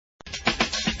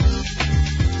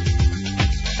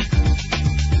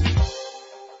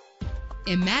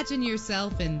Imagine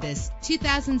yourself in this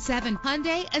 2007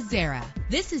 Hyundai Azera.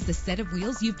 This is the set of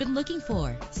wheels you've been looking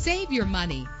for. Save your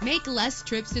money. Make less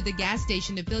trips to the gas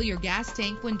station to fill your gas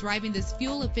tank when driving this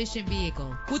fuel-efficient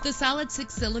vehicle. With a solid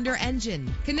 6-cylinder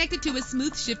engine connected to a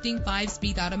smooth shifting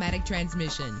 5-speed automatic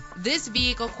transmission. This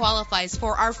vehicle qualifies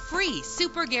for our free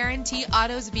Super Guarantee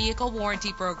Autos Vehicle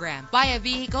Warranty Program. Buy a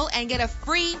vehicle and get a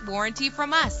free warranty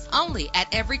from us only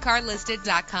at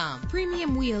everycarlisted.com.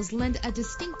 Premium wheels lend a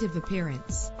distinctive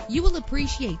appearance. You will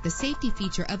appreciate the safety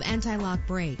feature of anti-lock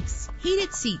brakes.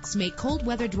 Heated seats make cold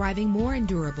weather driving more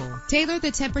endurable. Tailor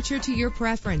the temperature to your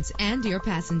preference and your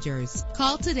passengers.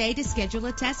 Call today to schedule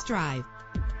a test drive.